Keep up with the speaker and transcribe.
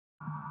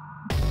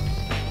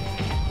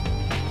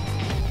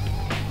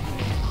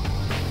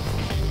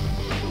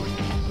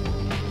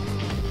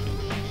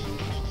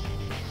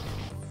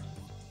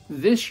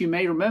This, you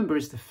may remember,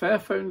 is the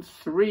Fairphone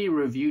 3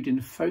 reviewed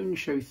in Phone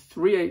Show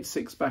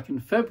 386 back in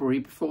February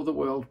before the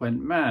world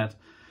went mad.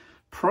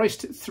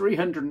 Priced at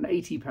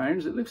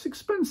 £380, it looks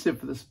expensive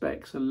for the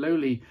specs. A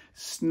lowly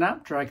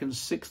Snapdragon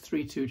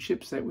 632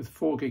 chipset with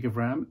 4GB of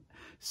RAM,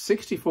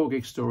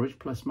 64GB storage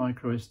plus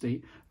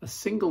microSD, a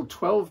single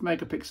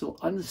 12MP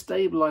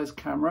unstabilized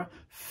camera,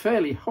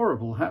 fairly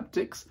horrible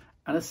haptics,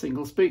 and a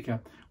single speaker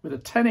with a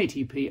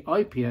 1080p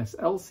IPS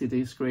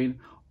LCD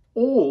screen,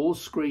 all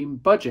screen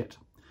budget.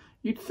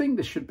 You'd think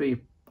this should be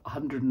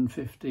 £150,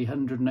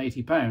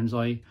 £180,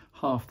 i.e.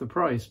 half the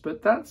price,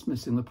 but that's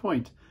missing the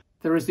point.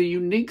 There is a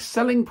unique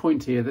selling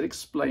point here that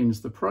explains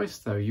the price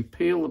though. You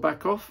peel the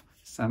back off,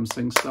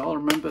 Samsung style,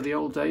 remember the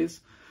old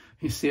days?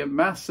 You see a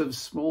mass of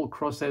small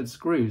crosshead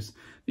screws.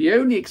 The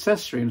only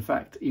accessory, in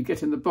fact, you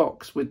get in the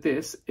box with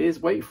this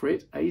is, wait for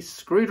it, a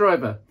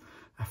screwdriver.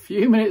 A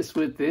few minutes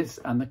with this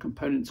and the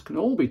components can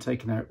all be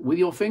taken out with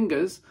your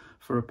fingers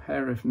for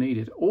repair if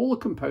needed. All the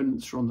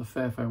components are on the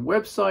Fairphone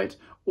website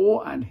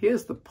or, and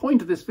here's the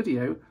point of this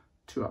video,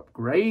 to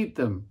upgrade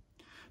them.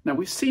 Now,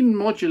 we've seen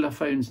modular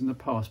phones in the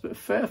past, but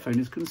Fairphone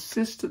is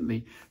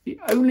consistently the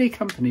only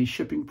company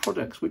shipping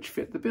products which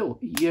fit the bill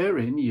year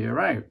in, year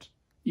out.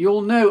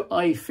 You'll know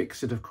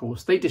iFixit, of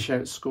course. They dish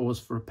out scores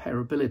for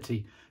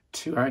repairability.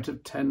 2 out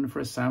of 10 for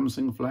a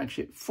Samsung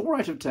flagship, 4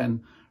 out of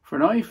 10 for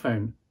an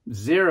iPhone,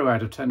 0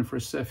 out of 10 for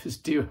a Surface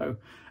Duo,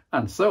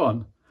 and so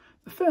on.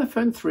 The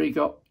Fairphone 3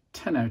 got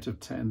 10 out of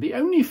 10. The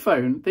only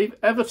phone they've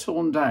ever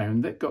torn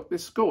down that got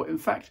this score. In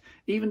fact,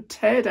 even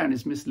tear down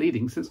is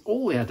misleading, since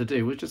all they had to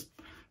do was just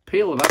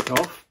peel the back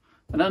off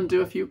and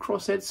undo a few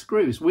crosshead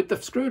screws with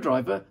the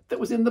screwdriver that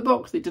was in the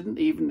box. They didn't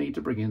even need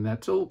to bring in their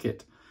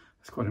toolkit.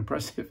 That's quite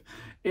impressive.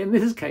 In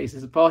this case,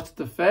 as a part of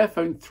the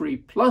Fairphone 3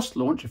 Plus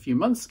launch a few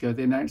months ago,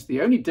 they announced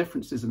the only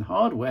differences in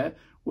hardware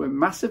were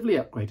massively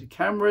upgraded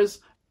cameras.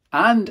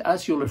 And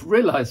as you'll have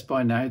realised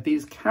by now,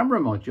 these camera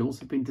modules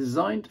have been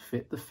designed to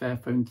fit the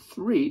Fairphone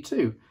 3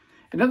 too.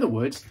 In other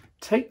words,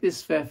 take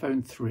this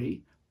Fairphone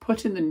 3,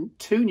 put in the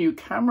 2 new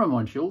camera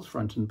modules,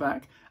 front and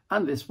back,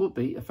 and this will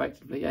be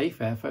effectively a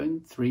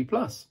Fairphone 3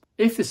 Plus.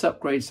 If this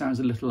upgrade sounds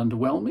a little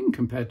underwhelming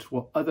compared to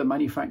what other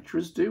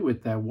manufacturers do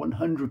with their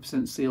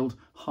 100% sealed,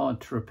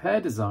 hard to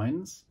repair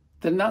designs,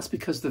 then that's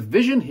because the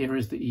vision here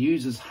is that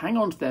users hang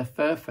on to their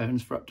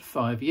Fairphones for up to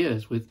 5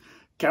 years with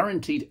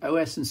guaranteed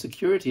OS and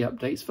security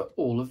updates for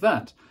all of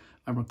that.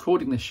 I'm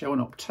recording this show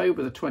on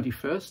October the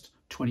 21st,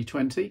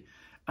 2020,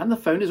 and the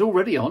phone is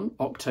already on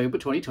October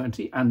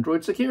 2020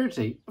 Android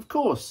security, of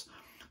course.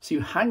 So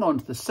you hang on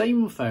to the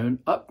same phone,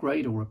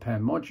 upgrade or repair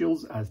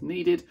modules as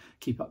needed,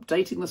 keep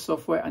updating the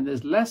software, and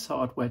there's less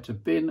hardware to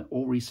bin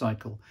or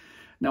recycle.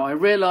 Now, I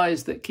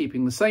realise that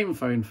keeping the same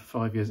phone for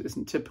 5 years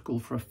isn't typical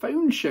for a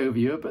phone show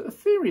viewer, but the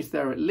theory's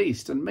there at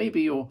least, and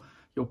maybe your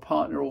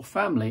partner or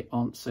family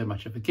aren't so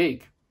much of a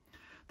geek.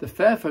 The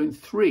Fairphone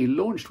 3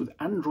 launched with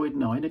Android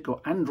 9, it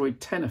got Android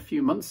 10 a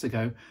few months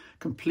ago,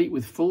 complete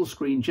with full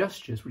screen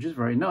gestures, which is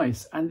very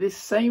nice. And this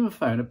same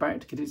phone,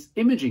 about to get its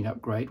imaging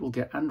upgrade, will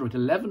get Android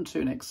 11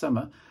 too next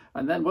summer.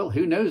 And then, well,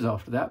 who knows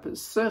after that, but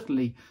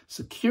certainly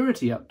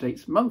security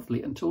updates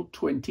monthly until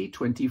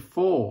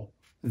 2024.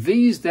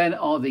 These then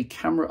are the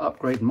camera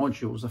upgrade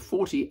modules, a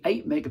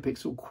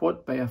 48MP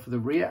quad bayer for the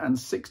rear and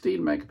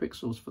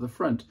 16MP for the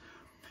front.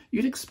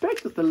 You'd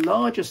expect that the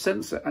larger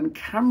sensor and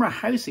camera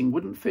housing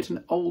wouldn't fit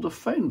an older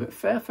phone, but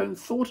Fairphone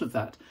thought of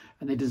that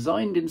and they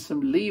designed in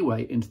some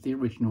leeway into the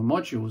original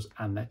modules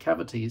and their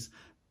cavities.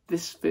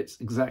 This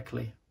fits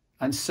exactly.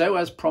 And so,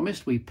 as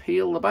promised, we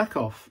peel the back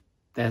off.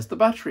 There's the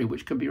battery,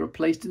 which can be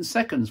replaced in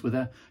seconds with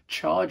a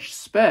charged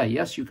spare.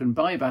 Yes, you can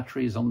buy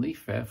batteries on the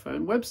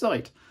Fairphone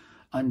website.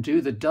 Undo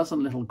the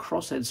dozen little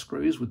crosshead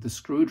screws with the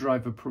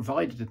screwdriver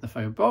provided in the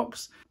phone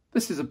box.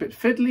 This is a bit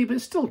fiddly, but it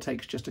still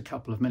takes just a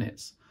couple of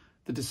minutes.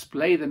 The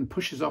display then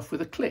pushes off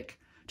with a click.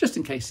 Just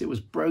in case it was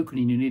broken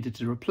and you needed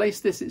to replace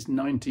this, it's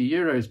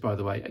 €90, by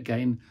the way,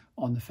 again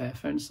on the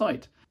Fairphone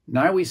site.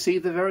 Now we see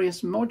the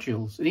various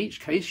modules. In each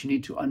case, you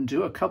need to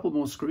undo a couple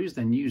more screws,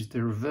 then use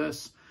the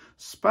reverse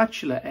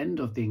spatula end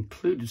of the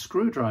included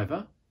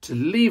screwdriver to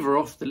lever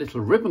off the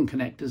little ribbon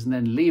connectors and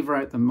then lever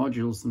out the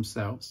modules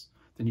themselves.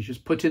 Then you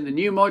just put in the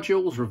new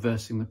modules,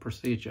 reversing the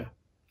procedure.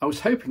 I was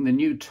hoping the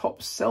new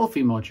top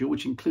selfie module,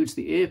 which includes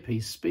the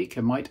earpiece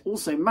speaker, might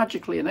also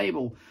magically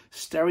enable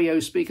stereo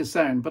speaker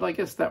sound, but I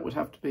guess that would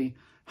have to be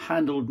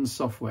handled in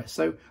software.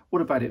 So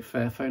what about it,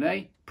 Fairphone,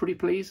 eh? Pretty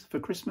pleased for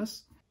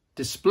Christmas?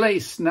 Display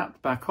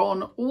snapped back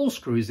on, all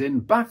screws in,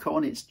 back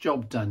on, it's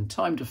job done.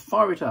 Time to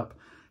fire it up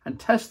and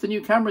test the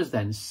new cameras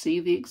then. See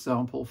the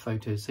example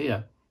photos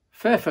here.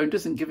 Fairphone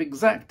doesn't give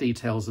exact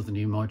details of the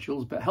new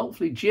modules, but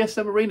helpfully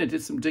GSM Arena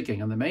did some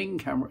digging, and the main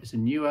camera is a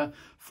newer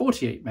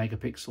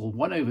 48MP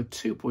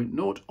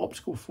 1/2.0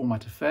 optical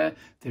format affair.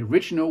 The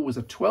original was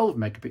a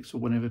 12MP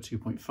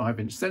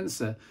 1/2.5"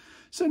 sensor,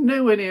 so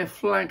nowhere near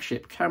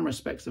flagship camera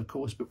specs of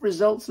course, but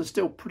results are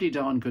still pretty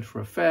darn good for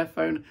a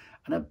Fairphone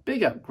and a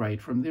big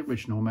upgrade from the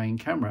original main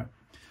camera.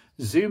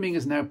 Zooming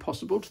is now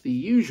possible to the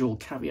usual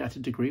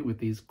caveated degree with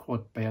these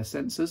quad bayer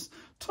sensors.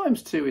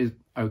 ×2 is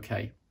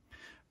okay.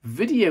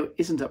 Video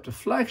isn't up to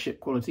flagship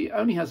quality, it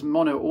only has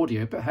mono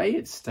audio, but hey,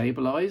 it's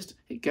stabilised.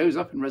 It goes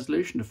up in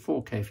resolution to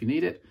 4K if you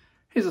need it.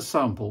 Here's a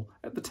sample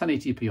at the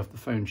 1080p off the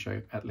phone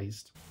show, at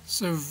least.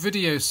 So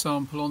video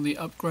sample on the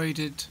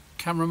upgraded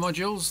camera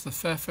modules, the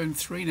Fairphone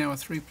 3, now a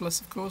 3 Plus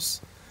of course.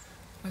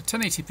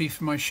 1080p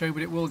for my show,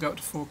 but it will go up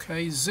to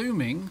 4K.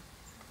 Zooming,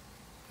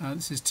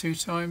 this is 2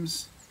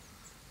 times,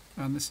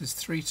 and this is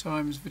 3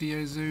 times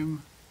video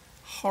zoom.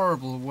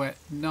 Horrible, wet,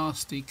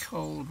 nasty,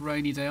 cold,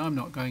 rainy day. I'm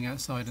not going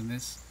outside in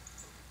this.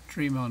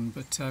 Dream on.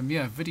 But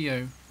yeah,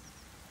 video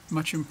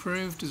much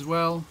improved as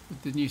well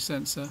with the new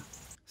sensor.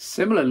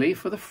 Similarly,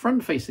 for the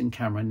front-facing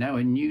camera, now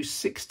a new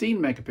 16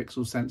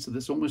 megapixel sensor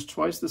that's almost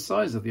twice the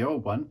size of the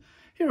old one.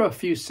 Here are a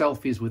few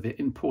selfies with it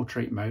in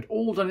portrait mode,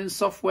 all done in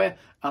software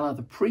a la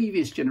the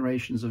previous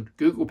generations of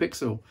Google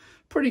Pixel.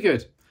 Pretty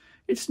good.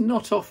 It's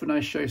not often I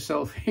show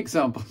selfie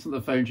examples on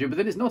the phone show, but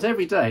then it's not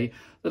every day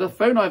that a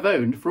phone I've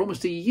owned for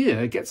almost a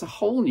year gets a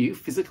whole new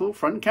physical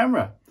front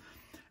camera.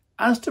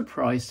 As to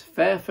price,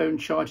 Fairphone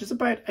charges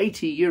about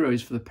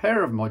 €80 for the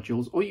pair of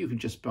modules, or you can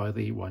just buy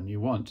the one you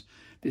want.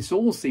 This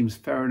all seems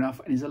fair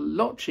enough and is a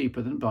lot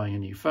cheaper than buying a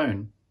new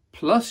phone.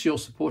 Plus, you're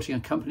supporting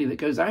a company that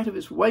goes out of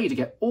its way to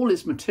get all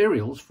its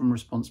materials from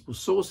responsible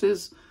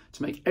sources,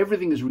 to make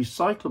everything as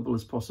recyclable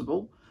as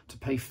possible, to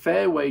pay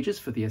fair wages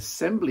for the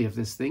assembly of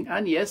this thing,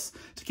 and yes,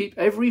 to keep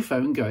every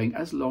phone going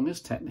as long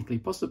as technically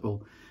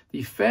possible.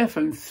 The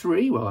Fairphone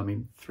 3, well I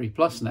mean 3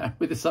 Plus now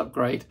with this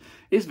upgrade,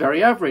 is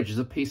very average as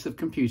a piece of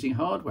computing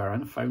hardware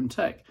and phone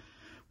tech.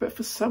 But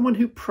for someone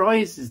who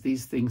prizes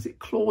these things, it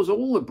claws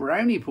all the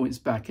brownie points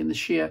back in the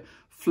sheer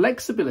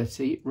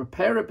flexibility,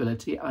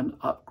 repairability and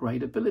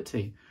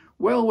upgradability.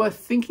 Well worth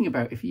thinking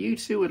about if you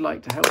too would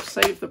like to help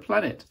save the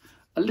planet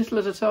a little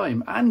at a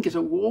time and get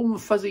a warm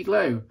fuzzy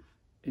glow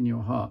in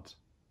your heart.